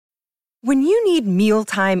When you need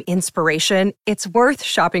mealtime inspiration, it's worth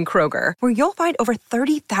shopping Kroger, where you'll find over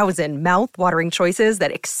 30,000 mouth-watering choices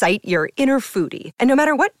that excite your inner foodie. And no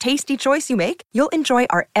matter what tasty choice you make, you'll enjoy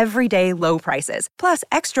our everyday low prices, plus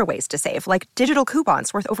extra ways to save, like digital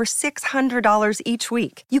coupons worth over $600 each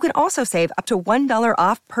week. You can also save up to $1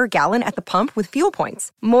 off per gallon at the pump with fuel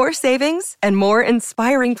points. More savings and more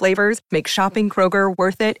inspiring flavors make shopping Kroger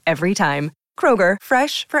worth it every time. Kroger,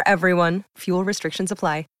 fresh for everyone. Fuel restrictions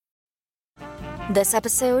apply. This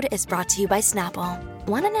episode is brought to you by Snapple.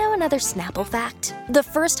 Want to know another Snapple fact? The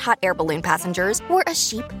first hot air balloon passengers were a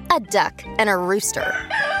sheep, a duck, and a rooster.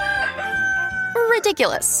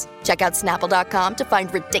 Ridiculous. Check out Snapple.com to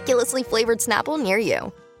find ridiculously flavored Snapple near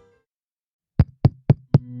you.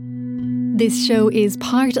 This show is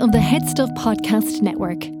part of the Head Stuff Podcast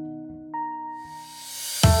Network.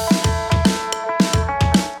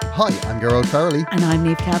 Hi, I'm Gerald Farrelly. And I'm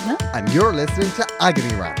Niamh Kavanagh. And you're listening to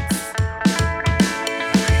Agony Rants.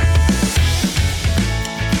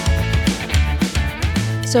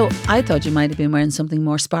 So I thought you might have been wearing something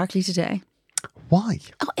more sparkly today. Why?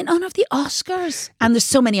 Oh, in honour of the Oscars. And there's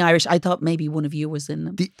so many Irish. I thought maybe one of you was in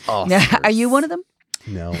them. The Oscars. Are you one of them?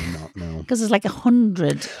 No, not no. Because there's like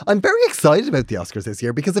 100. I'm very excited about the Oscars this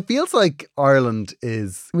year because it feels like Ireland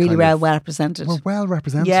is really well represented. We're well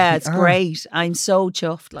represented. Yeah, it's great. I'm so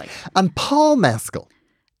chuffed. And Paul Mescal.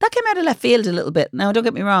 That came out of left field a little bit. Now, don't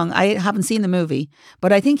get me wrong. I haven't seen the movie,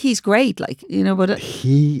 but I think he's great. But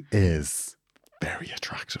he is very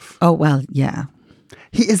attractive. Oh, well, yeah.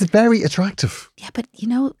 He is very attractive. Yeah, but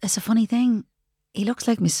it's a funny thing. He looks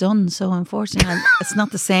like my son, so unfortunately, it's not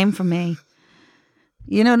the same for me.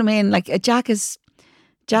 You know what I mean? Like Jack, he's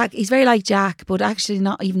very like Jack, but actually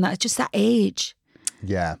not even that. It's just that age.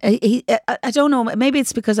 Yeah. I don't know. Maybe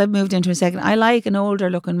it's because I've moved into a second. I like an older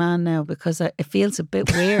looking man now because it feels a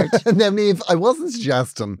bit weird. Now, Niamh, I wasn't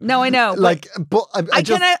suggesting. No, I know. But I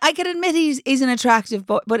can admit he's an attractive,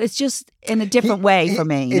 but it's just in a different way for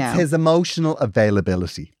me. It's his emotional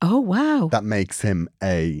availability. Oh, wow. That makes him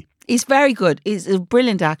He's very good. He's a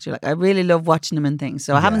brilliant actor. I really love watching him and things.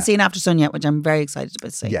 So I haven't seen After Sun yet, which I'm very excited to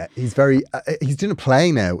see. Yeah, he's he's doing a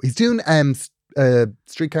play now. He's doing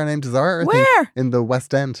Streetcar Named Desire. Where? I think, in the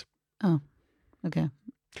West End. Oh, okay.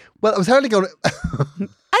 Well, I was hardly going to...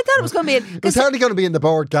 I thought it was going to be... It was hardly going to be in the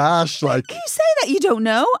board gash. You say that you don't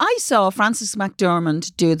know. I saw Frances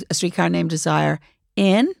McDormand do A Streetcar Named Desire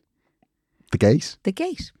in... The Gate? The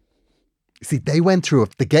Gate. See, the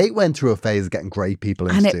Gate went through a phase of getting great people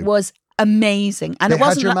in. And it was amazing. And they it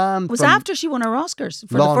wasn't... Had your man it was after she won her Oscars.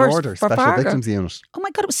 For Law the first, and Order, for Special Fargo. Victims Unit. Oh my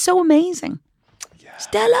God, it was so amazing. Yeah.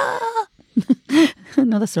 Stella!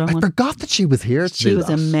 No, that's the wrong one. I forgot that she was here to She was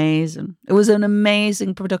amazing. It was an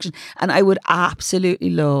amazing production. And I would absolutely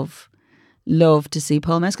love to see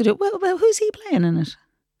Paul Mescal do it. Well, who's he playing in it?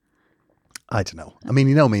 I don't know. I mean,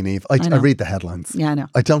 you know me, Niamh. I read the headlines. Yeah, I know.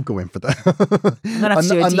 I don't go in for that.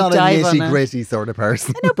 I'm not a nitty-gritty sort of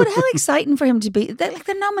person. I know, but how exciting for him to be.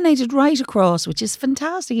 They're nominated right across, which is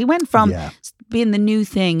fantastic. He went from being the new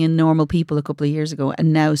thing in Normal People a couple of years ago,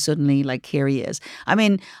 and now suddenly, here he is. I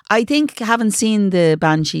mean, I think having seen the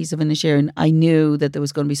Banshees of Inisherin, I knew that there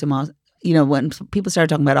was going to be some... when people started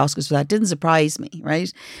talking about Oscars for that, it didn't surprise me,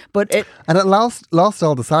 right? But it lost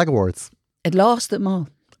all the SAG awards. It lost them all.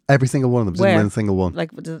 Every single one of them. Didn't win a single one.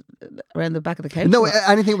 Around the back of the couch? No,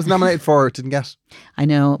 anything it was nominated for it didn't get. I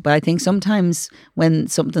know, but I think sometimes when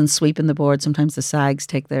something's sweeping the board, sometimes the SAGs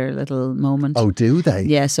take their little moment. Oh, do they?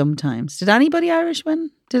 Yeah, sometimes. Did anybody Irish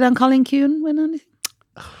win? Did Colin Kuhn win anything?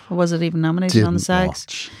 Or was it even nominated on the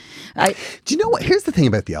SAGs? Do you know what? Here's the thing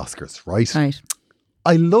about the Oscars, right? Right.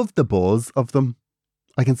 I love the buzz of them.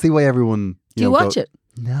 I can see why everyone... Do you watch it?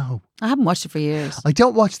 No. I haven't watched it for years. I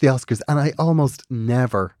don't watch the Oscars and I almost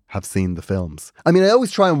never have seen the films. I mean, I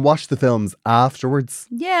always try and watch the films afterwards.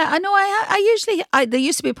 Yeah, I know. There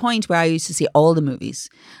used to be a point where I used to see all the movies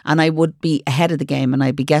and I would be ahead of the game and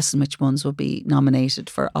I'd be guessing which ones would be nominated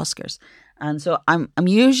for Oscars. And so I'm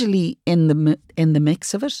usually in the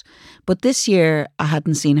mix of it. But this year I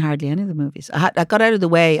hadn't seen hardly any of the movies. I got out of the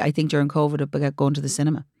way, I think, during COVID of going to the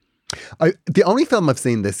cinema. The only film I've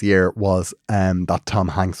seen this year was that Tom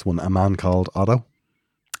Hanks one, A Man Called Otto.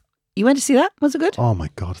 You went to see that? Was it good? Oh my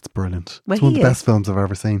God, it's brilliant. Well, it's one of the best films I've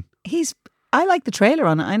ever seen. I like the trailer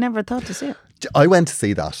on it. I never thought to see it. I went to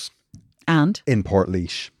see that. And? In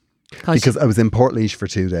Portlaoise. Because I was in Portlaoise for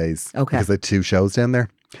 2 days. Okay. Because I had 2 shows down there.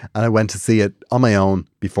 And I went to see it on my own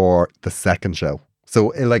before the second show.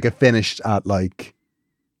 So it finished at say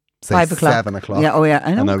 5 o'clock. 7 o'clock. Yeah, oh yeah.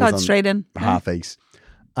 I know, and got straight in. 8:30.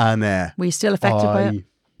 And were you still affected by it? I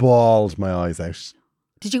bawled my eyes out.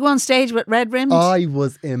 Did you go on stage with red rims? I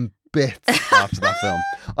was bits after that film.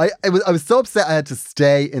 I was so upset I had to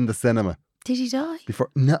stay in the cinema. Did he die? Before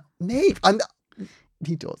no, Nate,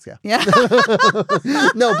 he does, yeah. Yeah.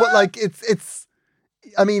 No, but like it's.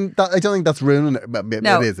 I mean, I don't think that's ruining it.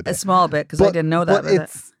 No, it is a bit. small bit because I didn't know that. But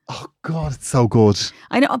it's oh god, it's so good.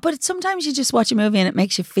 I know, but sometimes you just watch a movie and it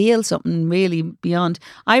makes you feel something really beyond.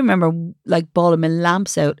 I remember like bawling my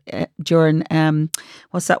lamps out during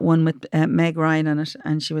what's that one with Meg Ryan in it,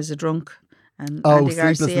 and she was a drunk. And Andy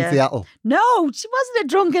Sleepless Garcia. in Seattle. No, she wasn't a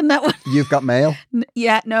drunk in that one. You've Got Mail.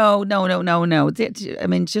 Yeah, no. I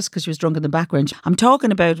mean, just because she was drunk in the background. I'm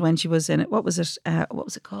talking about when she was in it. What was it? What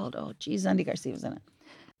was it called? Oh, geez, Andy Garcia was in it.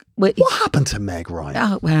 What happened to Meg Ryan?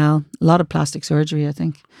 Oh, well, a lot of plastic surgery, I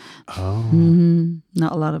think. Oh. Mm-hmm.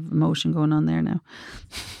 Not a lot of emotion going on there now.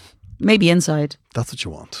 Maybe inside. That's what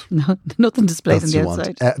you want. No, nothing displayed on the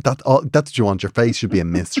outside. That's what you want. Your face should be a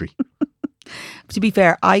mystery. To be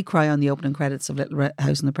fair, I cry on the opening credits of Little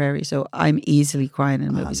House on the Prairie, so I'm easily crying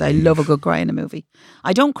in movies. I love a good cry in a movie.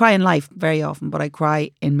 I don't cry in life very often, but I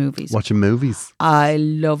cry in movies. Watching movies. I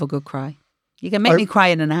love a good cry. You can make me cry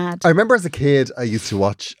in an ad. I remember as a kid, I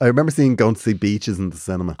remember going to see Beaches in the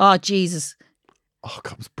cinema. Oh, Jesus. Oh,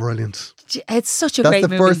 God, it was brilliant. It's such a That's great the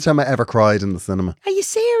movie. first time I ever cried in the cinema. Are you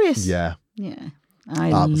serious? Yeah. Yeah. I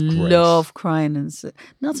was great. love crying.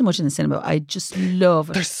 Not so much in the cinema. I just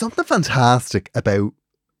love it. There's something fantastic about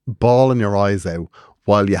bawling your eyes out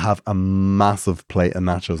while you have a massive plate of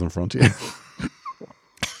nachos in front of you.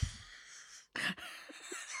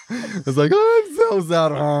 It's like, oh, I'm so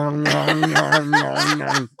sad.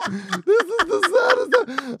 This is the saddest.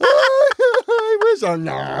 I wish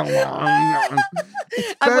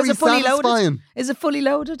It's And very was it fully satisfying. loaded? Is it fully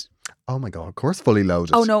loaded? Oh my God, of course fully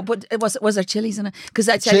loaded. Oh no, but was there chilies in it? Because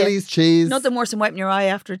I tell Chilies, cheese. nothing worse than wiping your eye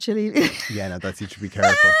after a chili. Yeah, no, you should be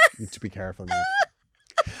careful. You should be careful. Man.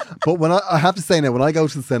 But when I have to say now, when I go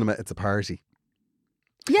to the cinema, it's a party.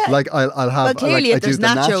 Yeah. Like I'll have Well, clearly I there's do the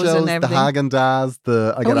nachos and the everything.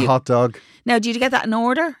 Haagen-Dazs, I get a hot dog. Now, do you get that in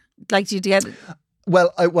order? Like, do you get?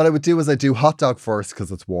 Well, what I would do is I do hot dog first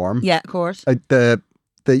because it's warm. Yeah, of course.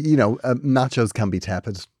 The nachos can be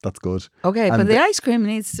tepid. That's good. Okay, And but the ice cream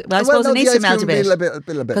needs. Well, I suppose it needs to melt a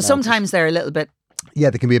bit. Because sometimes they're a little bit.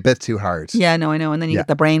 Yeah, they can be a bit too hard. Yeah, no, I know. And then you get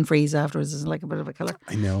the brain freeze afterwards. It's like a bit of a killer.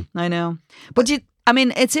 I know. But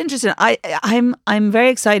it's interesting. I'm very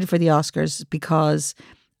excited for the Oscars because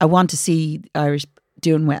I want to see Irish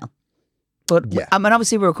doing well. But I mean,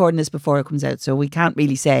 obviously we're recording this before it comes out, so we can't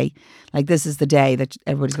really say like this is the day that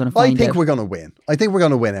everybody's going to find out. I think we're going to win. I think we're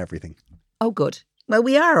going to win everything. Oh, good. Well,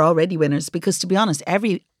 we are already winners because, to be honest,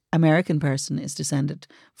 every American person is descended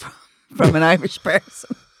from an Irish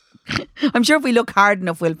person. I'm sure if we look hard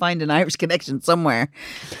enough, we'll find an Irish connection somewhere.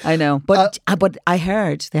 I know. But I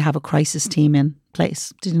heard they have a crisis team in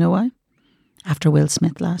place. Did you know why? After Will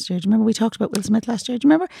Smith last year. Do you remember we talked about Will Smith last year? Do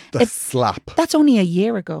you remember? The slap. That's only a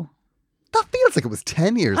year ago. That feels like it was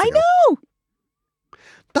 10 years ago. I know.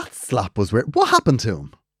 That slap was weird. What happened to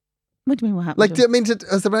him? What do you mean what happened Like, to him?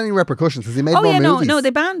 has there been any repercussions? Has he made more movies? No, they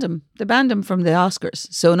banned him. They banned him from the Oscars.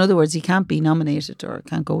 So in other words, he can't be nominated or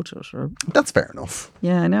can't go to it. Or That's fair enough.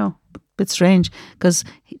 yeah, I know. Bit strange because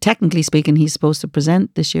technically speaking, he's supposed to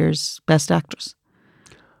present this year's Best Actress.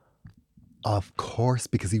 Of course,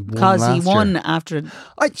 because he won Because he last won year. after Do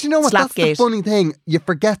you know what? That's the Slapgate. funny thing. You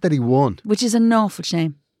forget that he won. which is an awful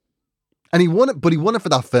shame. And he won it, but he won it for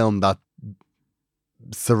that film that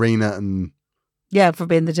Serena and... Yeah, for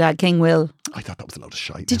being the dad, King Will. I thought that was a load of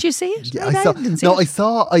shite. Did you see it? Yeah, I didn't see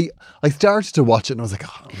it. I started to watch it and I was like,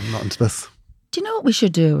 oh, I'm not into this. Do you know what we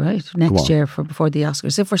should do, right? Next year before the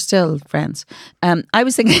Oscars, if we're still friends. I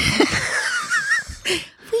was thinking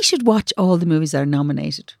we should watch all the movies that are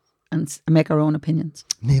nominated and make our own opinions.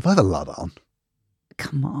 Niamh, I have a lot on.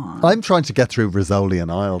 Come on. I'm trying to get through Rizzoli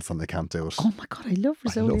and Isles and I can't do it. Oh my God, I love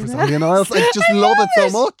Rizzoli. I love Rizzoli and Isles. I just love it so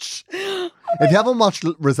much. If you haven't watched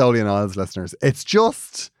Rizzoli and Isles, listeners, it's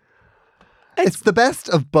just... It's the best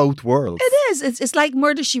of both worlds. It is. It's like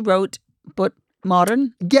Murder, She Wrote, but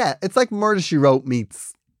modern. Yeah, it's like Murder, She Wrote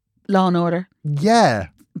meets... Law and Order. Yeah.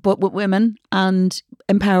 But with women and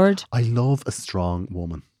empowered. I love a strong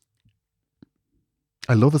woman.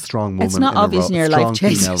 I love a strong woman. It's not obvious in your life,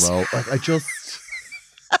 female Jesus. role. Like, I just...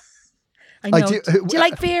 I know. do- Do you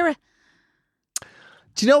like Vera?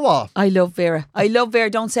 Do you know what? I love Vera.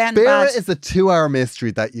 Don't say anything Vera bad. is a 2-hour mystery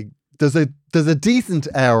that there's a decent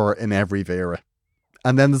hour in every Vera.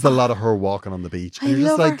 And then there's a lot of her walking on the beach. And I you're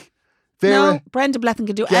just love her. like, Vera, No, Brenda Blethyn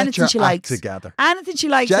can do get anything your she act likes. together. Anything she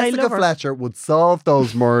likes, I Jessica love her. Fletcher would solve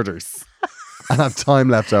those murders and have time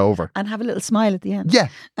left over. And have a little smile at the end. Yeah.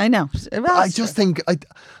 I know. Well, I just think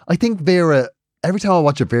I think Vera every time I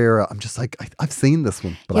watch a Vera, I'm just like, I've seen this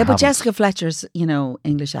one. But yeah, I but haven't. Jessica Fletcher's,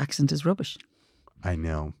 English accent is rubbish. I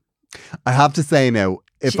know. I have to say now,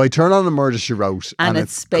 if I turn on A Murder, She Wrote And and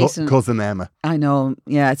it's it's based on- Cousin Emma, I know.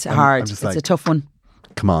 Yeah, it's hard. I'm just It's like- a tough one.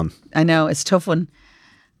 come on. I know. It's a tough one.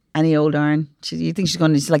 Any Old Iron. You think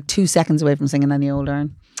she's like 2 seconds away from singing Any Old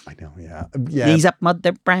Iron. I know, yeah. Yeah. He's up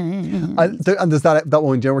Mother Brown. And there's that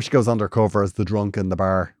one, where she goes undercover as the drunk in the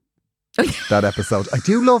bar. That episode. I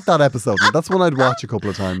do love that episode. That's one I'd watch a couple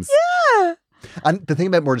of times. Yeah. And the thing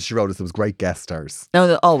about Murder, She Wrote is there was great guest stars.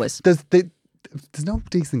 No, always. There's no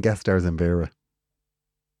decent guest stars in Vera.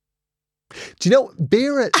 Do you know,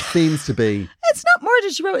 Vera seems to be... It's not Murder,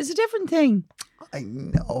 She Wrote. It's a different thing. I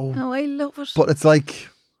know. Oh, I love it. But it's like...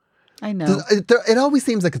 I know. It always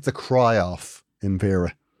seems like it's a cry-off in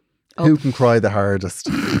Vera. Oh. Who can cry the hardest?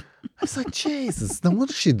 I was like, Jesus, no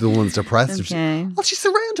wonder she's the one's depressed. Okay. Well, she's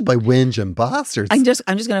surrounded by whinge and bastards. I'm just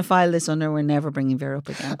going to file this under we're never bringing Vera up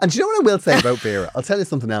again. And do you know what I will say about Vera? I'll tell you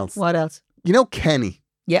something else. What else? You know Kenny?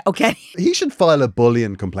 Yeah, okay. He should file a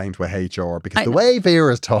bullying complaint with HR because the way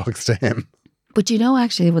Vera talks to him. But you know,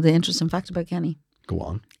 actually, what the interesting fact about Kenny? Go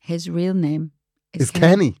on. His real name Is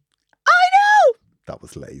Kenny. I know! That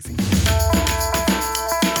was lazy.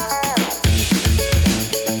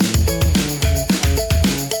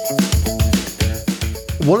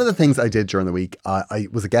 One of the things I did during the week, I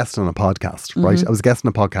was a guest on a podcast, right? Mm-hmm. I was a guest on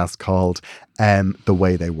a podcast called The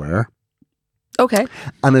Way They Were. Okay.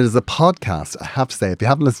 And it is a podcast, I have to say, if you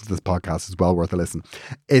haven't listened to this podcast, it's well worth a listen.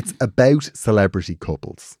 It's about celebrity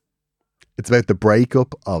couples. It's about the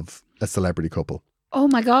breakup of a celebrity couple. Oh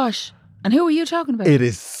my gosh. And who are you talking about? It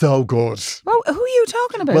is so good. Well, who are you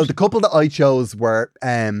talking about? Well, the couple that I chose were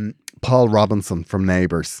Paul Robinson from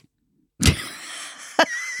Neighbours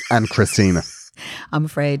and Christina. I'm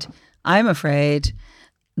afraid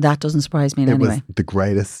that doesn't surprise me in any way. It was the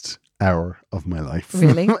greatest hour of my life.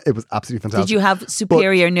 Really? It was absolutely fantastic. Did you have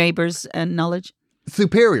superior neighbours and knowledge?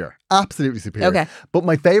 Superior. Absolutely superior. Okay. But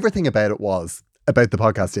my favourite thing about the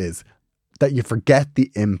podcast is that you forget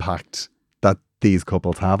the impact that these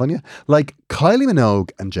couples have on you. Like Kylie Minogue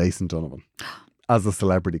and Jason Donovan as a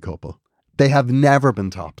celebrity couple. They have never been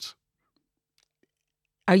topped.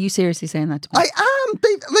 Are you seriously saying that to me? I am.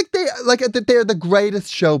 They're the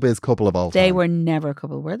greatest showbiz couple of all time. They were never a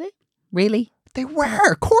couple, were they? Really? They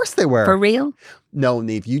were. Of course they were. For real? No,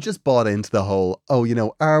 Niamh, you just bought into the whole,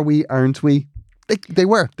 are we, aren't we? They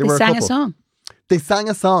were. They were sang a couple. a song. They sang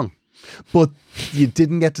a song. But you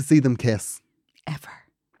didn't get to see them kiss. Ever.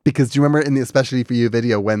 Because do you remember in the Especially For You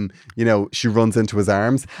video when, she runs into his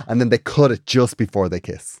arms and then they cut it just before they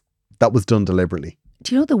kiss? That was done deliberately.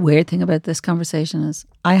 Do you know the weird thing about this conversation is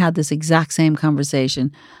I had this exact same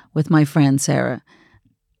conversation with my friend Sarah.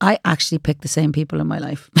 I actually picked the same people in my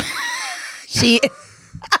life.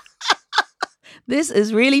 This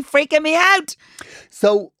is really freaking me out.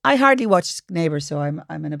 So I hardly watch Neighbours, so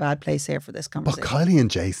I'm in a bad place here for this but conversation. Kylie and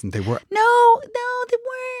Jason, they were No, they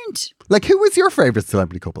weren't. like, who was your favourite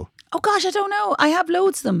celebrity couple? Oh gosh, I don't know. I have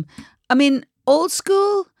loads of them. I mean, old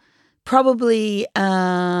school, probably,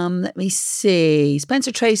 let me see,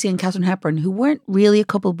 Spencer Tracy and Katharine Hepburn, who weren't really a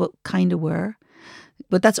couple, but kind of were.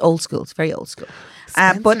 But that's old school. It's very old school.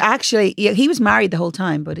 But actually, he was married the whole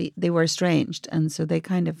time, but they were estranged. And so they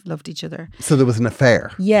kind of loved each other. So there was an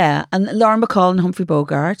affair. Yeah. And Lauren Bacall and Humphrey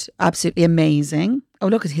Bogart, absolutely amazing. Oh,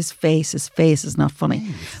 look at his face. His face is not funny.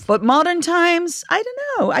 Nice. But modern times, I don't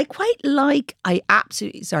know.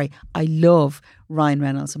 I love Ryan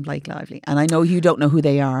Reynolds and Blake Lively. And I know you don't know who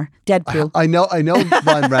they are. Deadpool. I know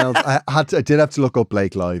Ryan Reynolds. I did have to look up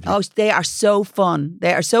Blake Lively. Oh, they are so fun.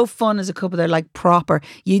 They are so fun as a couple. They're like proper.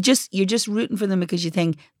 You're just rooting for them because you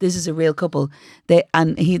think this is a real couple. They're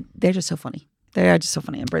just so funny. They are just so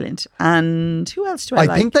funny and brilliant. And who else do I like?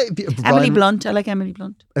 I think Emily Blunt. I like Emily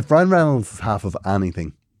Blunt. If Ryan Reynolds is half of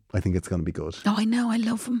anything, I think it's going to be good. Oh, I know. I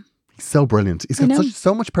love him. He's so brilliant. He's got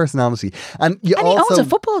so much personality. And he owns a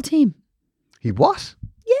football team. He what?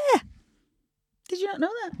 Yeah. Did you not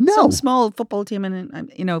know that? No. Some small football team. And,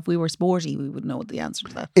 if we were sporty, we would know the answer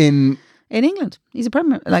to that. In England. He's a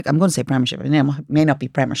Premier. Like, I'm going to say Premiership. It may not be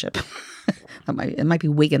Premiership. It might be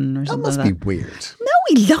Wigan or something like that. That must be weird. No,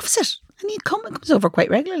 he loves it. And he comes over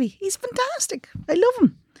quite regularly. He's fantastic. I love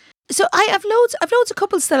him. So I've loads of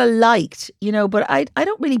couples that I liked, but I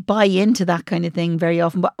don't really buy into that kind of thing very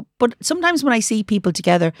often. But sometimes when I see people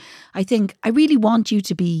together, I think I really want you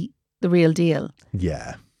to be the real deal.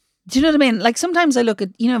 Yeah. Do you know what I mean? Like sometimes I look at,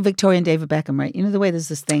 Victoria and David Beckham, right? The way there's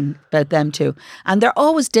this thing about them too. And they're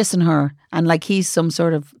always dissing her. And like he's some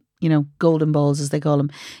sort of, golden balls as they call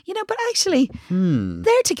him. But actually,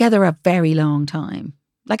 they're together a very long time.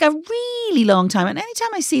 Like a really long time. And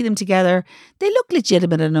anytime I see them together, they look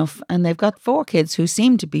legitimate enough. And they've got 4 kids who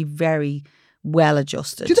seem to be very well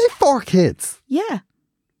adjusted. Do they have 4 kids? Yeah.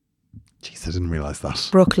 Jeez, I didn't realise that.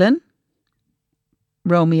 Brooklyn,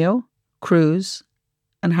 Romeo, Cruz,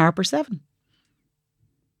 and Harper 7.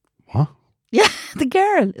 What? Yeah, the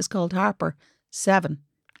girl is called Harper 7.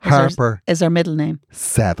 Harper is her middle name.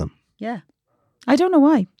 7. Yeah. I don't know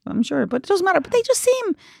why, I'm sure, but it doesn't matter. But they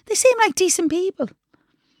seem like decent people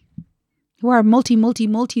who are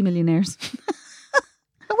multi-millionaires.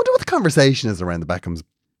 I wonder what the conversation is around the Beckham's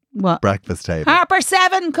breakfast table. Harper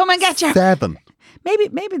 7, come and get you. 7.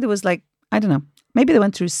 Maybe there was like, I don't know. Maybe they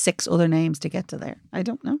went through 6 other names to get to there. I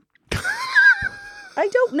don't know. I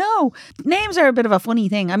don't know. Names are a bit of a funny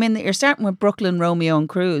thing. I mean, you're starting with Brooklyn, Romeo and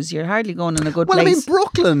Cruz. You're hardly going in a good place. Well, I mean,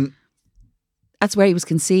 Brooklyn... That's where he was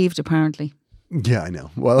conceived, apparently. Yeah, I know.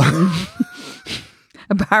 Well...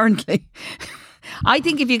 Apparently. I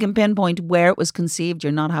think if you can pinpoint where it was conceived,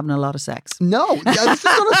 you're not having a lot of sex. No, I was just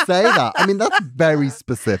going to say that. I mean, that's very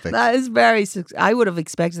specific. That is very... I would have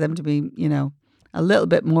expected them to be, a little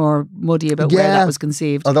bit more muddy about where that was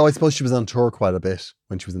conceived. Although I suppose she was on tour quite a bit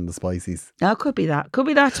when she was in the Spiceys. That could be that. Could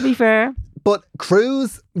be that, to be fair. But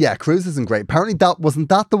Cruz isn't great. Apparently wasn't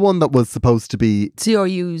that the one that was supposed to be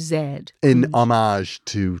C-R-U-Z. In homage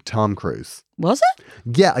to Tom Cruise. Was it?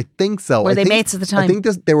 Yeah, I think so. Were they mates at the time? I think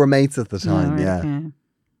they were mates at the time, yeah. Okay.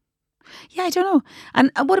 Yeah, I don't know.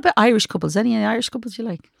 And what about Irish couples? Any Irish couples you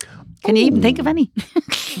like? Can you even think of any?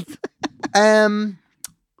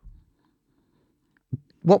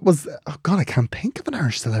 What was... Oh, God, I can't think of an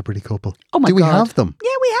Irish celebrity couple. Oh, my God. Do we have them?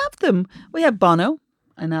 Yeah, we have them. We have Bono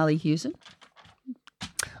and Ali Hewson.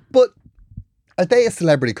 But are they a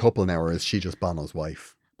celebrity couple now, or is she just Bono's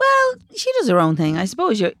wife? Well, she does her own thing. I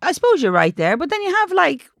suppose you're right there. But then you have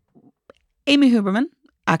like Amy Huberman,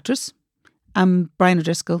 actress, and Brian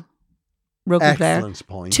O'Driscoll, rugby player. Excellent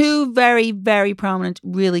point. 2 very, very prominent,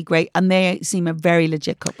 really great, and they seem a very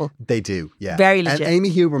legit couple. They do, yeah. Very legit. And Amy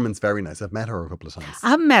Huberman's very nice. I've met her a couple of times. I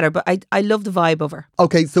haven't met her, but I love the vibe of her.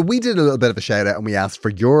 Okay, so we did a little bit of a shout out and we asked for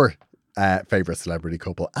your favourite celebrity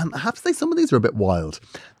couple. And I have to say, some of these are a bit wild.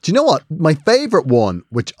 Do you know what? My favourite one,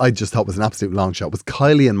 which I just thought was an absolute long shot, was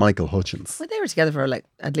Kylie and Michael Hutchins. Well, they were together for like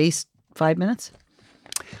at least 5 minutes.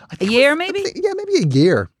 A year, maybe? Yeah, maybe a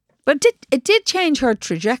year. But it did change her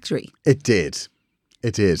trajectory. It did.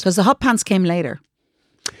 Because the hot pants came later.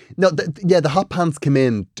 No, the hot pants came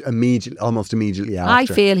in almost immediately after. I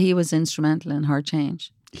feel he was instrumental in her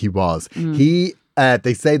change. He was.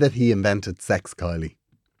 They say that he invented Sex Kylie.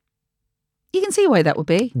 You can see why that would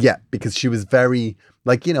be. Yeah, because she was very,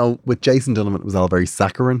 with Jason Donovan, it was all very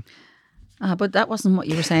saccharine. But that wasn't what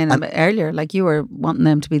you were saying about earlier. Like you were wanting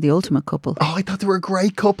them to be the ultimate couple. Oh, I thought they were a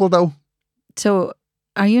great couple, though. So,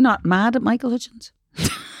 are you not mad at Michael Hutchins?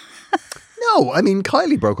 No, I mean,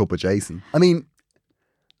 Kylie broke up with Jason. I mean,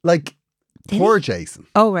 poor Jason.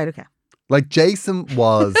 Oh, right, okay. Like, Jason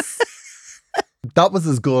was... that was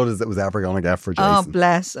as good as it was ever going to get for Jason. Oh,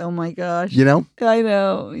 bless. Oh, my gosh. You know? I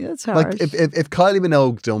know. That's hard. Like, if Kylie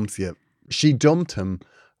Minogue dumps you, she dumped him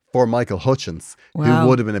for Michael Hutchins, who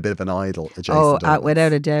would have been a bit of an idol at Jason Donovan.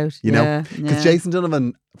 Without a doubt. You know? Because Jason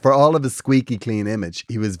Donovan, for all of his squeaky clean image,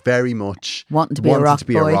 he was very much wanting to be a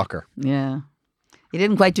rocker. Yeah. He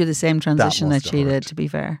didn't quite do the same transition that she did, to be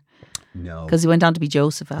fair. No. Because he went on to be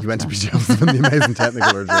Joseph after He went to be Joseph in The Amazing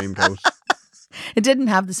Technicolor Dreamcoat. It didn't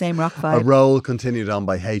have the same rock vibe. A role continued on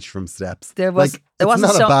by H from Steps. There was, it's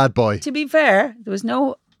not a bad boy. To be fair, there was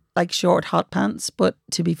no short hot pants, but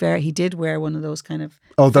to be fair, he did wear one of those kind of...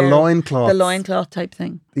 Oh, the loincloth. The loincloth type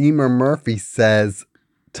thing. Emer Murphy says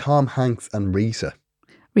Tom Hanks and Rita.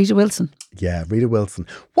 Rita Wilson. Yeah, Rita Wilson.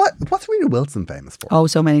 What's Rita Wilson famous for? Oh,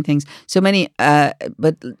 so many things. So many,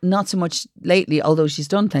 but not so much lately, although she's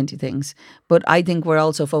done plenty of things. But I think we're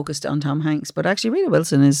also focused on Tom Hanks. But actually, Rita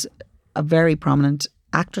Wilson is a very prominent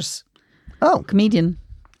actress. Oh. Comedian.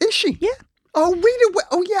 Is she? Yeah. Oh, Rita.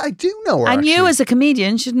 Oh, yeah, I do know her. And you, as a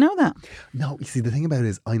comedian, should know that. No, you see, the thing about it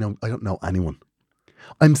is, I don't know anyone.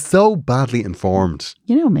 I'm so badly informed.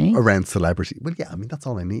 You know me. Around celebrity. Well, yeah, I mean, that's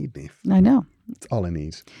all I need, Niamh. I know. That's all I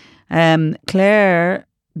need. Claire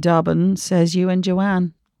Dobbin says you and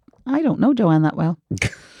Joanne. I don't know Joanne that well.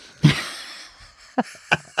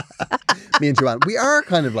 Me and Joanne, we are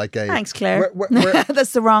kind of like a... Thanks, Claire.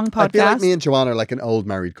 That's the wrong podcast. I feel like me and Joanne are like an old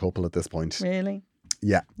married couple at this point. Really?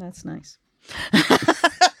 Yeah. That's nice.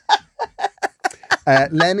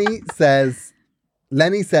 Lenny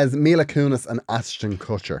says Mila Kunis and Ashton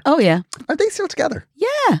Kutcher. Oh, yeah. Are they still together?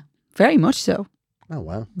 Yeah, very much so. Oh,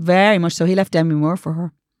 wow. Very much so. He left Demi Moore for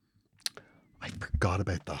her. I forgot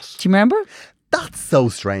about that. Do you remember? That's so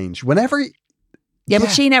strange. Whenever Yeah,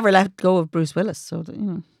 but she never let go of Bruce Willis. So, you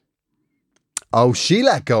know. Oh, she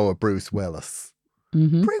let go of Bruce Willis.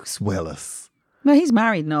 Mm-hmm. Bruce Willis. Well, he's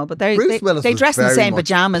married now, but they Willis dress in the same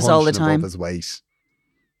pajamas all the time. His weight.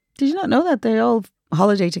 Did you not know that? They all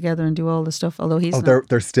holiday together and do all the stuff, although he's not.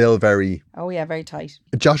 They're still very... Oh, yeah, very tight.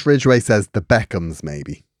 Josh Ridgway says the Beckhams,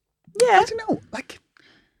 maybe. Yeah. I don't know, like...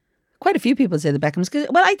 Quite a few people say the Beckhams.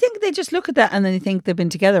 Well, I think they just look at that and then they think they've been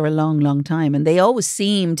together a long, long time. And they always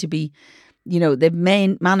seem to be, you know, they've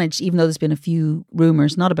managed, even though there's been a few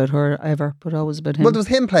rumours, not about her ever, but always about him. Well, there was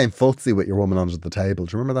him playing footsie with your woman under the table.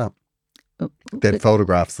 Do you remember that? They had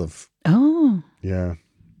photographs of... Oh. Yeah.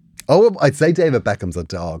 Oh, I'd say David Beckham's a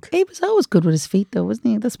dog. He was always good with his feet, though, wasn't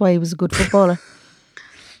he? That's why he was a good footballer.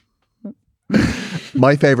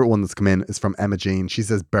 My favourite one that's come in is from Emma Jean. She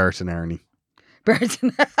says Bert and Ernie.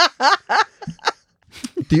 Burton.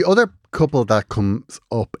 The other couple that comes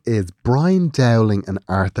up is Brian Dowling and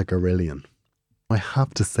Arthur Garillion. I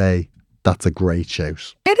have to say, that's a great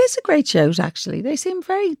shout. It is a great shout, actually. They seem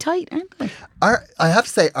very tight, aren't they? I have to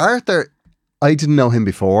say, Arthur, I didn't know him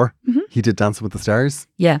before. Mm-hmm. He did Dancing with the Stars.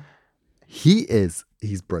 Yeah. He's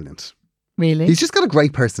brilliant. Really? He's just got a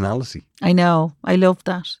great personality. I know. I love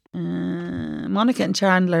that. Monica and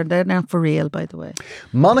Chandler, they're now for real, by the way.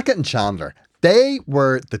 Monica and Chandler, they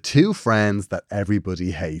were the two friends that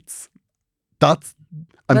everybody hates.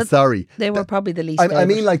 I'm sorry. They were probably the least I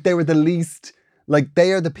mean, like, they were the least, like,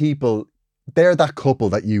 they are the people, they're that couple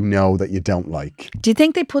that you know that you don't like. Do you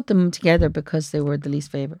think they put them together because they were the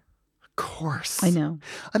least favourite? Of course. I know.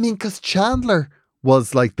 I mean, because Chandler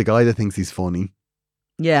was like the guy that thinks he's funny.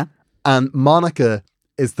 Yeah. And Monica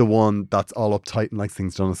is the one that's all uptight and likes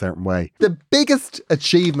things done a certain way. The biggest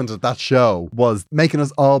achievement of that show was making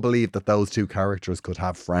us all believe that those two characters could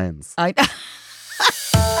have friends.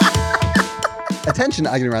 Attention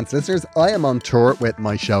Agony Rants listeners, I am on tour with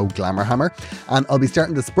my show Glamour Hammer and I'll be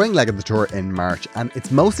starting the spring leg of the tour in March and it's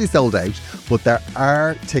mostly sold out, but there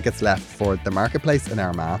are tickets left for the Marketplace in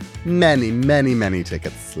Armagh. Many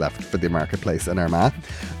tickets left for the Marketplace in Armagh.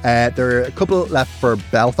 There are a couple left for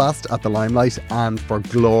Belfast at the Limelight and for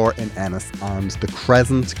Glore in Ennis and the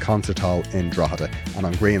Crescent Concert Hall in Drogheda and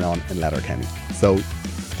on Greenon in Letterkenny. So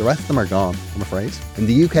the rest of them are gone, I'm afraid. In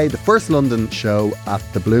the UK, the first London show at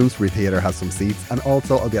the Bloomsbury Theatre has some seats, and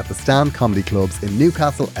also I'll be at the Stand Comedy Clubs in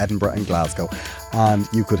Newcastle, Edinburgh and Glasgow. And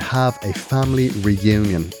you could have a family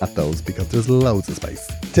reunion at those because there's loads of space.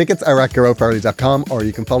 Tickets are at GearoFarley.com or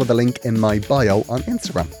you can follow the link in my bio on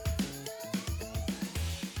Instagram.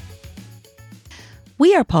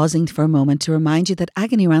 We are pausing for a moment to remind you that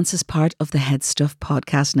Agony Rants is part of the Head Stuff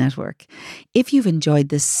podcast network. If you've enjoyed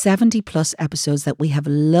the 70 plus episodes that we have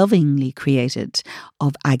lovingly created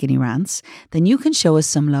of Agony Rants, then you can show us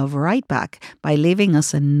some love right back by leaving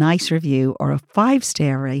us a nice review or a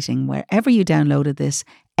 5-star rating wherever you downloaded this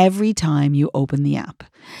every time you open the app,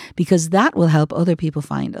 because that will help other people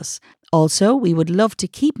find us. Also, we would love to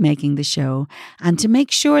keep making the show, and to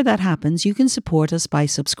make sure that happens, you can support us by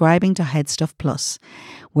subscribing to Headstuff Plus,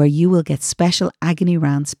 where you will get special Agony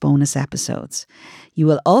Rants bonus episodes. You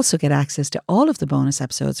will also get access to all of the bonus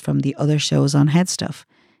episodes from the other shows on Headstuff,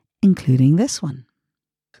 including this one.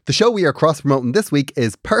 The show we are cross-promoting this week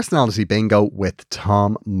is Personality Bingo with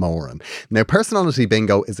Tom Moran. Now, Personality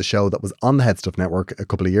Bingo is a show that was on the Headstuff Network a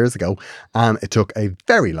couple of years ago, and it took a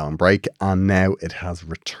very long break, and now it has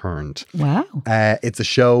returned. Wow. It's a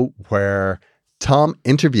show where Tom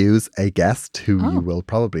interviews a guest who you will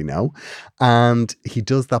probably know, and he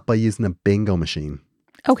does that by using a bingo machine.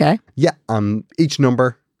 Okay. Yeah, each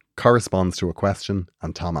number corresponds to a question,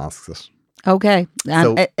 and Tom asks it. Okay.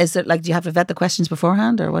 And So- is it like, do you have to vet the questions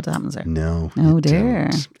beforehand or what happens there? No. Oh, you dear.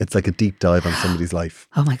 don't. It's like a deep dive on somebody's life,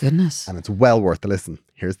 Oh my goodness. and it's well worth the listen.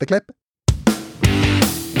 Here's the clip.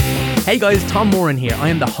 Hey guys, Tom Moran here. I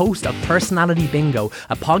am the host of Personality Bingo,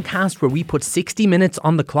 a podcast where we put 60 minutes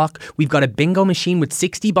on the clock. We've got a bingo machine with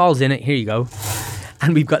 60 balls in it. Here you go.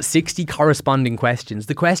 And we've got 60 corresponding questions.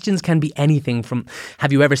 The questions can be anything from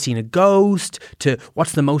have you ever seen a ghost, to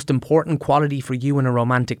what's the most important quality for you in a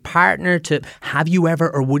romantic partner, to have you ever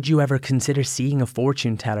or would you ever consider seeing a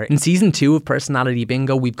fortune teller. In season 2 of Personality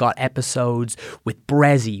Bingo, we've got episodes with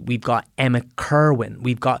Brezzy, we've got Emma Kerwin,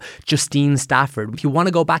 we've got Justine Stafford. If you want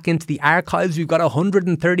to go back into the archives, we've got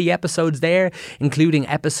 130 episodes there, including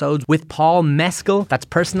episodes with Paul Mescal. That's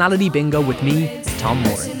Personality Bingo with me, Tom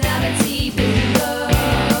Moran.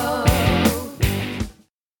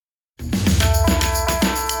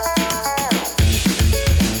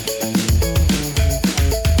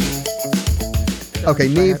 Okay,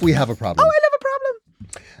 Niamh, we have a problem. Oh, I have a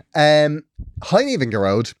problem. Hi, Niamh and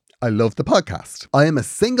Garode. I love the podcast. I am a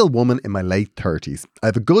single woman in my late 30s. I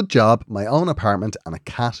have a good job, my own apartment, and a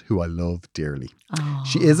cat who I love dearly. Oh.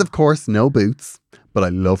 She is, of course, no boots, but I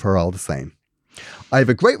love her all the same. I have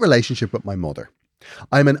a great relationship with my mother.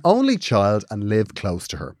 I am an only child and live close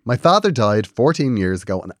to her. My father died 14 years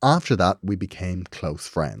ago, and after that, we became close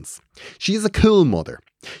friends. She is a cool mother.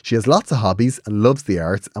 She has lots of hobbies and loves the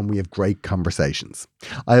arts, and we have great conversations.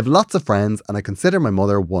 I have lots of friends, and I consider my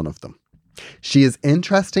mother one of them. She is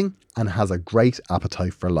interesting and has a great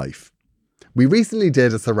appetite for life. We recently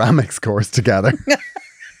did a ceramics course together.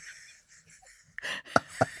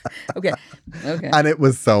 Okay. And it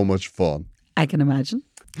was so much fun. I can imagine.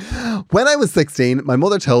 When I was 16, my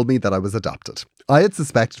mother told me that I was adopted. I had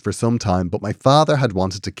suspected for some time, but my father had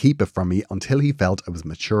wanted to keep it from me until he felt I was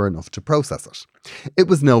mature enough to process it. It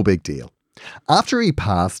was no big deal. After he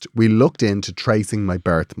passed, we looked into tracing my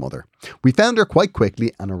birth mother. We found her quite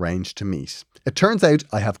quickly and arranged to meet. It turns out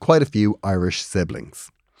I have quite a few Irish siblings.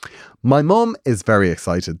 My mum is very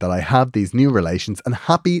excited that I have these new relations and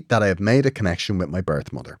happy that I have made a connection with my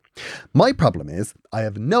birth mother. My problem is I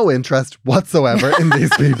have no interest whatsoever in these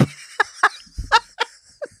people.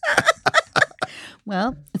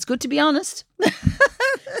 Well, it's good to be honest.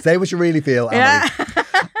 Say what you really feel, Emily.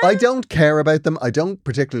 I don't care about them. I don't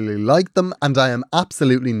particularly like them, and I am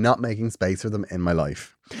absolutely not making space for them in my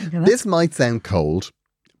life. This might sound cold,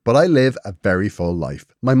 but I live a very full life.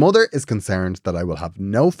 My mother is concerned that I will have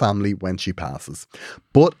no family when she passes,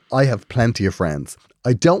 but I have plenty of friends.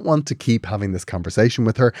 I don't want to keep having this conversation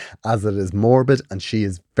with her as it is morbid and she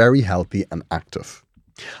is very healthy and active.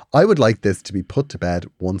 I would like this to be put to bed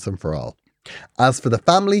once and for all. As for the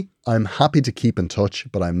family, I'm happy to keep in touch,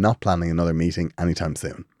 but I'm not planning another meeting anytime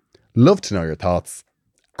soon. Love to know your thoughts,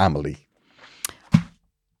 Amelie.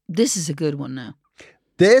 This is a good one now.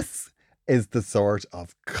 This is the sort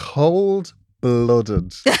of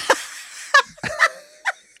cold-blooded,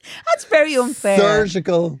 That's very unfair.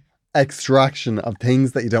 surgical extraction of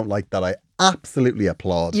things that you don't like that I absolutely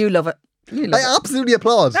applaud. You love it. You love I absolutely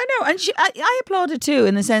applaud. I know, and I applaud it too,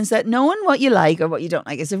 in the sense that knowing what you like or what you don't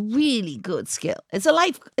like is a really good skill. It's a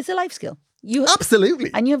life skill. You Absolutely.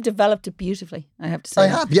 and you have developed it beautifully. I have to say. I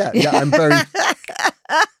have, yeah. I'm very...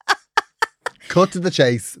 Cut to the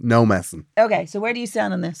chase, no messing. Okay, so where do you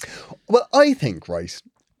stand on this? Well, I think, right,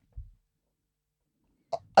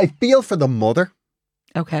 I feel for the mother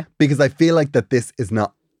Okay. because I feel like that this is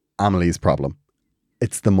not Amelie's problem.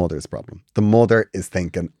 It's the mother's problem. The mother is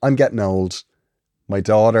thinking, I'm getting old. My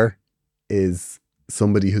daughter is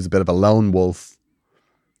somebody who's a bit of a lone wolf.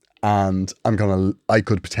 And I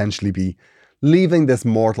could potentially be leaving this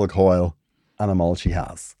mortal coil and I'm all she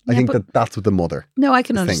has. I think that's what the mother No, I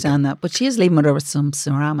can is understand that. But she is leaving with her with some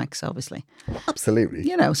ceramics, obviously. Absolutely.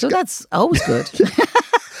 You know, so that's always good.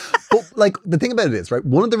 But like the thing about it is, right,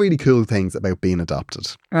 one of the really cool things about being adopted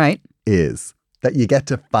Right. is that you get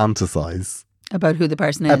to fantasize About who the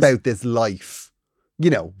person is. about this life.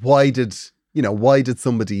 Why did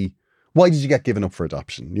you get given up for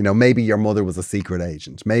adoption? Maybe your mother was a secret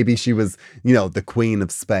agent. Maybe she was, the Queen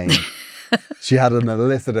of Spain. She had an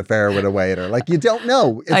illicit affair with a waiter. Like, you don't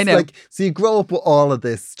know. It's I know. like, so you grow up with all of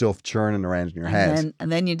this stuff churning around in your head. And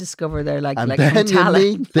then you discover they're like And from then you Tala.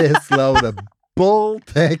 meet this load of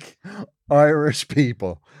bull-thick Irish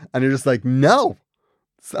people. And you're just like, no.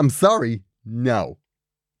 I'm sorry. No.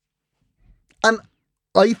 And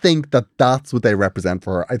I think that that's what they represent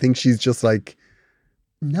for her. I think she's just like,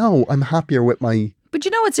 no, I'm happier with my... But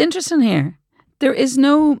you know what's interesting here? There is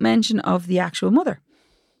no mention of the actual mother.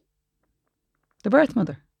 The birth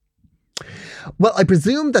mother. Well, I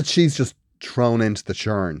presume that she's just thrown into the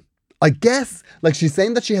churn. I guess, like she's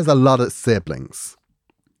saying that she has a lot of siblings.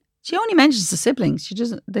 She only mentions the siblings. She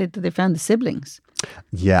doesn't. They found the siblings.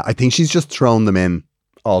 Yeah, I think she's just thrown them in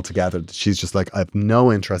all together. She's just like, I have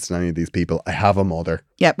no interest in any of these people. I have a mother.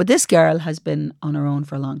 Yeah, but this girl has been on her own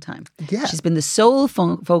for a long time. Yeah. She's been the sole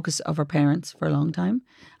focus of her parents for a long time.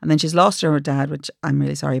 And then she's lost her dad, which I'm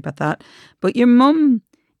really sorry about that. But your mum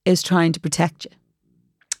is trying to protect you.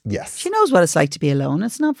 Yes. She knows what it's like to be alone.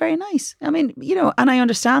 It's not very nice. I mean, and I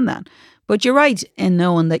understand that. But you're right in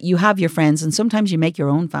knowing that you have your friends and sometimes you make your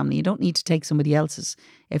own family. You don't need to take somebody else's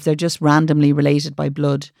if they're just randomly related by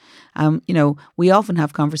blood. We often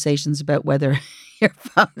have conversations about whether your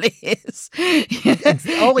family is,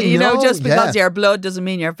 just because your blood doesn't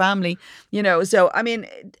mean your family, So, I mean,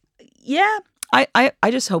 yeah, I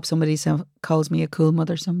just hope somebody calls me a cool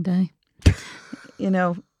mother someday.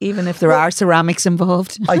 Even if there are ceramics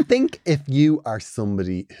involved. I think if you are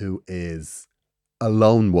somebody who is a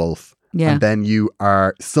lone wolf, yeah. and then you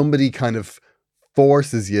are somebody kind of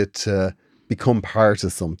forces you to become part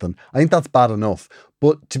of something, I think that's bad enough.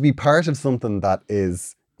 But to be part of something that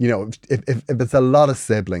is, you know, if it's a lot of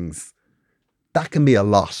siblings, that can be a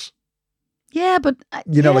lot. Yeah, but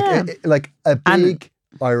you know, like a big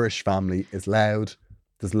Irish family is loud.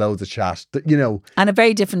 There's loads of chat, you know. And a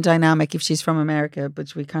very different dynamic if she's from America,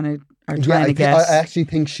 which we kind of are trying to guess. I actually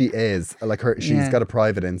think she is. Like she's got a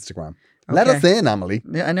private Instagram. Okay. Let us in, Emily.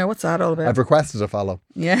 Yeah, I know. What's that all about? I've requested a follow.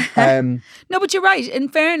 Yeah. No, but you're right. In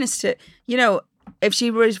fairness to, you know, if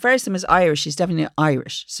she refers to them as Irish, she's definitely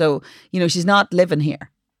Irish. So, you know, she's not living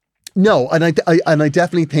here. No, and I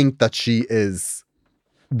definitely think that she is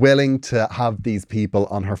willing to have these people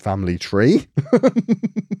on her family tree.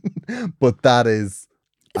 But that is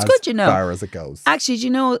it's good, you know, as far as it goes. Actually, you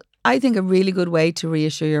know, I think a really good way to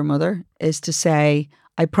reassure your mother is to say,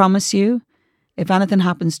 I promise you, if anything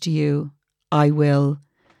happens to you, I will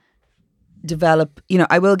develop, you know,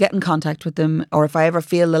 I will get in contact with them, or if I ever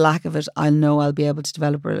feel the lack of it, I'll know I'll be able to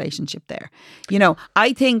develop a relationship there. You know,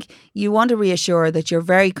 I think you want to reassure that you're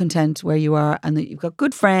very content where you are and that you've got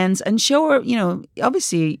good friends, and show her, you know,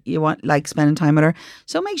 obviously you want like spending time with her.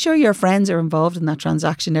 So make sure your friends are involved in that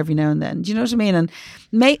transaction every now and then. Do you know what I mean? And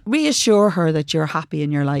reassure her that you're happy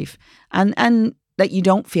in your life and that you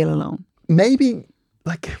don't feel alone. Maybe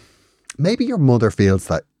your mother feels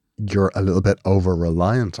that you're a little bit over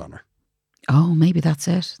reliant on her. Oh, maybe that's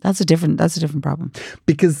it. That's a different problem.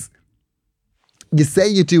 Because you say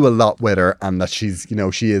you do a lot with her and that she's, you know,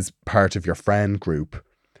 she is part of your friend group.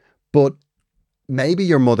 But maybe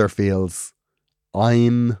your mother feels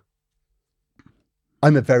I'm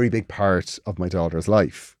a very big part of my daughter's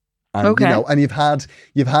life. And, okay. You know, and you've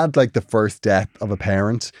had like the first death of a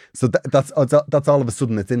parent. So that's all of a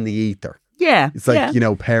sudden it's in the ether. Yeah. It's like, you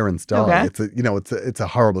know, parents die. Okay. It's a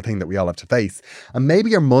horrible thing that we all have to face. And maybe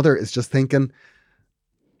your mother is just thinking,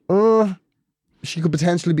 oh, she could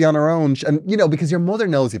potentially be on her own. And, you know, because your mother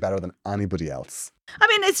knows you better than anybody else. I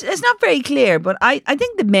mean, it's not very clear, but I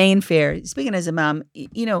think the main fear, speaking as a mum,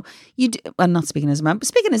 you know, not speaking as a mum, but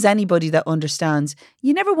speaking as anybody that understands,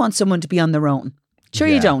 you never want someone to be on their own. Sure,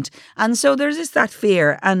 you don't. And so there's that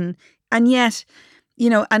fear. And yet, you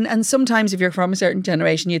know, and sometimes if you're from a certain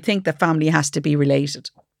generation, you think the family has to be related.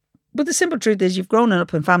 But the simple truth is you've grown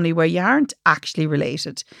up in a family where you aren't actually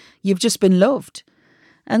related. You've just been loved.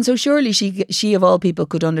 And so surely she of all people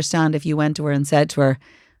could understand if you went to her and said to her,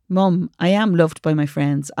 Mum, I am loved by my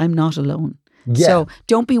friends. I'm not alone. Yeah. So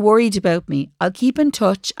don't be worried about me. I'll keep in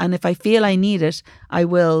touch. And if I feel I need it, I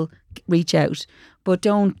will reach out. But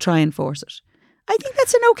don't try and force it. I think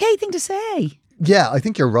that's an okay thing to say. Yeah, I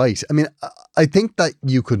think you're right. I mean, I think that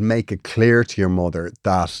you could make it clear to your mother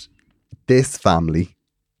that this family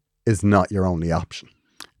is not your only option.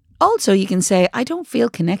 Also, you can say, I don't feel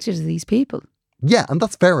connected to these people. Yeah, and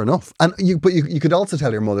that's fair enough. And you could also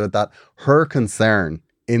tell your mother that her concern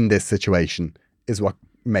in this situation is what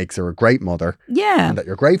makes her a great mother. Yeah. And that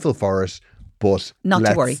you're grateful for it, but not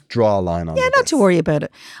let's to worry. Draw a line on it. Yeah, not to worry about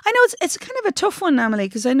it. I know it's kind of a tough one, Emily,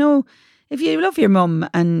 because I know if you love your mum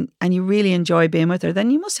and you really enjoy being with her, then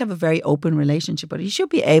you must have a very open relationship with her. You should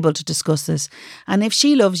be able to discuss this. And if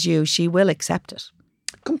she loves you, she will accept it.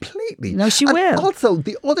 Completely. No, she will. Also,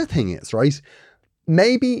 the other thing is, right,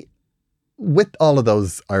 maybe with all of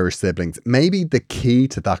those Irish siblings, maybe the key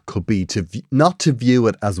to that could be not to view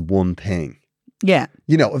it as one thing. Yeah.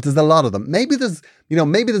 You know, if there's a lot of them, maybe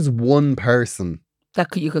there's one person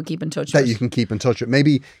that you could keep in touch with. That you can keep in touch with.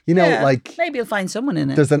 Maybe, you know, like... Maybe you'll find someone in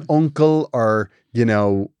it. There's an uncle or,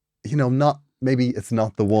 maybe it's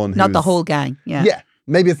not the one Not the whole gang, yeah. Yeah.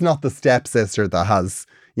 Maybe it's not the stepsister that has,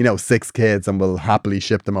 6 kids and will happily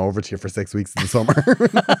ship them over to you for 6 weeks in the summer.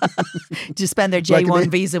 To spend their J1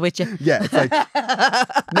 visa with you. Yeah, it's like,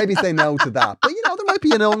 maybe say no to that. But, there might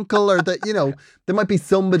be an uncle or there might be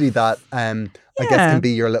somebody that... I guess can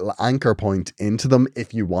be your little anchor point into them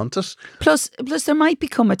if you want it. Plus there might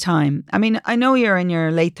become a time. I mean, I know you're in your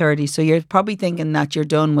late 30s, so you're probably thinking that you're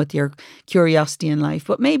done with your curiosity in life.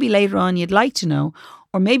 But maybe later on you'd like to know,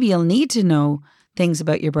 or maybe you'll need to know things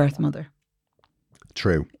about your birth mother.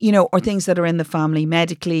 True. Or things that are in the family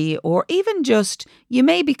medically, or even just you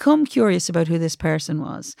may become curious about who this person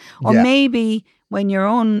was. Or maybe when your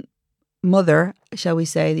own mother, shall we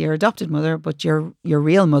say, your adopted mother, but your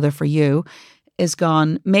real mother for you, is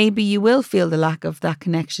gone, maybe you will feel the lack of that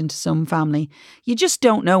connection to some family. You just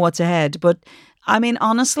don't know what's ahead. But I mean,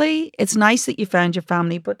 honestly, it's nice that you found your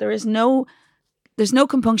family, but there's no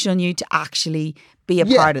compunction on you to actually be a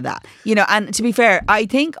part of that. And to be fair, I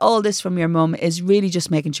think all this from your mum is really just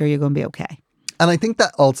making sure you're going to be okay. And I think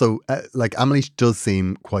that also, Emily does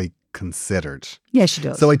seem quite considered. Yeah, she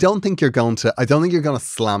does. So I don't think you're going to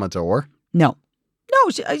slam a door. No. No,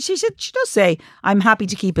 she said she does say, I'm happy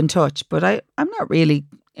to keep in touch, but I'm not really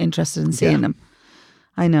interested in seeing them.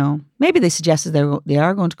 I know. Maybe they suggested they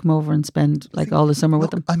are going to come over and spend like all the summer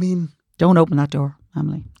with them. I mean, don't open that door,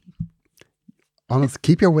 Emily. Honest,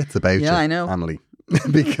 keep your wits about you. Yeah, I know. Emily.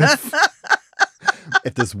 Because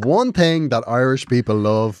if there's one thing that Irish people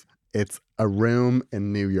love, it's a room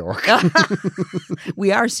in New York.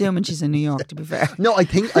 We are assuming she's in New York, to be fair. No, I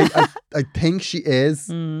think she is.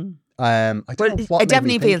 I don't know what it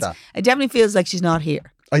definitely feels like she's not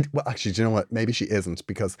here. Well, actually, do you know what? Maybe she isn't,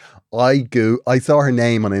 because I saw her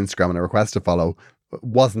name on Instagram and a request to follow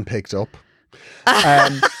wasn't picked up.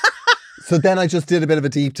 So then I just did a bit of a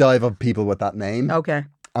deep dive of people with that name. Okay.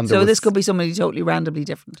 So this could be somebody totally randomly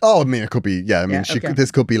different. Oh, I mean, it could be. Yeah, I mean, okay.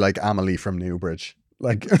 This could be like Amelie from Newbridge.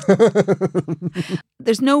 Like,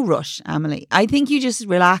 there's no rush, Emily. I think you just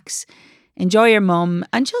relax, enjoy your mum,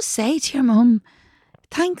 and just say to your mum,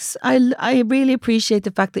 thanks. I really appreciate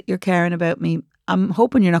the fact that you're caring about me. I'm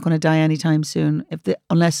hoping you're not going to die anytime soon,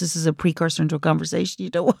 unless this is a precursor into a conversation you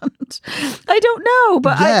don't want. I don't know,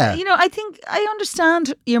 but yeah. I think I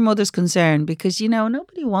understand your mother's concern, because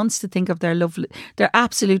nobody wants to think of their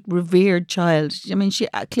absolute revered child. I mean, she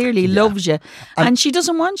clearly loves you, and she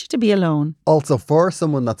doesn't want you to be alone. Also, for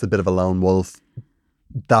someone that's a bit of a lone wolf,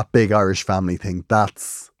 that big Irish family thing,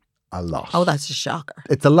 that's a lot. Oh, that's a shocker.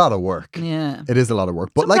 It's a lot of work. Yeah. It is a lot of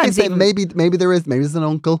work. But Sometimes like I said, maybe there's an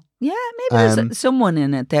uncle. Yeah, maybe there's someone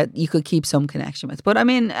in it that you could keep some connection with. But I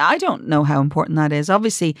mean, I don't know how important that is.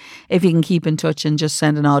 Obviously, if you can keep in touch and just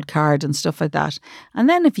send an odd card and stuff like that. And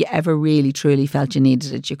then if you ever really, truly felt you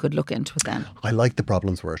needed it, you could look into it then. I like the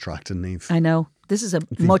problems we're attracting, Niamh. I know. This is a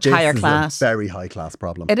much higher class. This is a very high class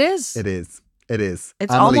problem. It is. It is.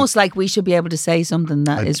 It's Emily, almost like we should be able to say something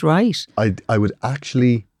that is right. I would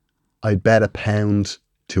actually... I'd bet £1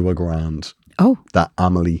 to £1,000 that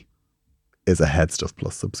Amelie is a Head Stuff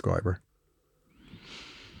Plus subscriber.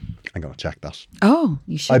 I'm going to check that. Oh,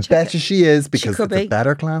 you should. I bet you she is, because it's be a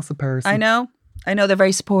better class of person. I know. They're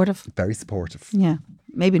very supportive. Very supportive. Yeah.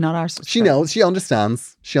 Maybe not ours. She knows. She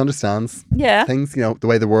understands. Yeah. Things, the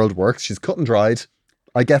way the world works. She's cut and dried.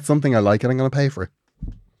 I get something I like and I'm going to pay for it.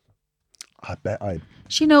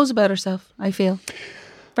 She knows about herself, I feel.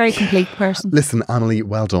 Very complete person. Listen, Amelie,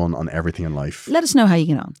 well done on everything in life. Let us know how you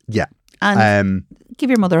get on. Yeah. And give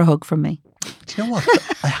your mother a hug from me. Do you know what?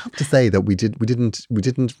 I have to say that we didn't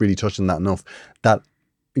really touch on that enough. That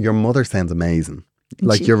your mother sounds amazing.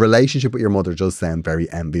 Like, your relationship with your mother does sound very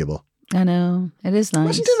enviable. I know. It is nice.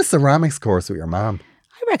 Imagine doing a ceramics course with your mum.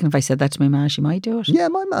 I reckon if I said that to my ma, she might do it. Yeah,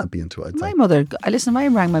 my ma'd be into it. My mother, if I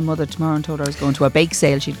rang my mother tomorrow and told her I was going to a bake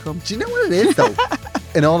sale, she'd come. Do you know what it is though?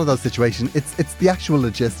 In all of those situations, it's the actual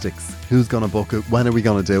logistics. Who's going to book it? When are we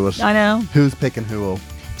going to do it? I know. Who's picking who up?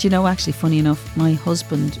 Do you know, actually, funny enough, my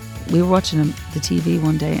husband, we were watching the TV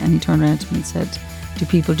one day and he turned around to me and said, do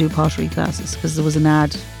people do pottery classes? Because there was an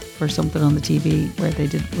ad for something on the TV where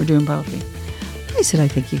were doing pottery. I said, I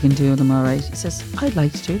think you can do them all right. He says, I'd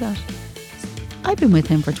like to do that. I've been with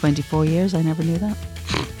him for 24 years. I never knew that.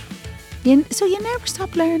 So you never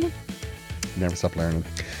stop learning. Never stop learning.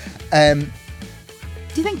 Do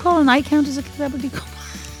you think Paul and I count as a celebrity couple?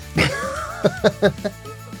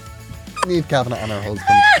 Niamh Kavanagh and her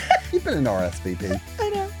husband. You've been an RSVP. I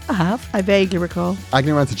know. I have. I vaguely recall.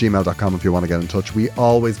 agneyrants@gmail.com if you want to get in touch. We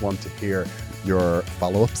always want to hear your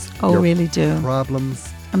follow-ups. Oh, your really do. Problems.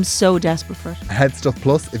 I'm so desperate for it. Head Stuff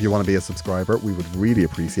Plus, if you want to be a subscriber, we would really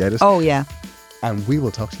appreciate it. Oh, yeah. And we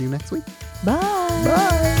will talk to you next week. Bye.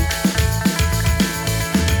 Bye.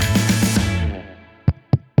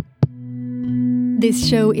 This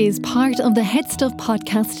show is part of the Head Stuff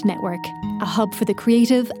Podcast Network, a hub for the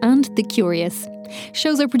creative and the curious.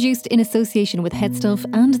 Shows are produced in association with Head Stuff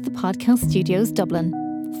and the Podcast Studios Dublin.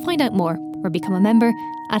 Find out more or become a member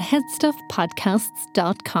at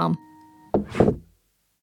headstuffpodcasts.com.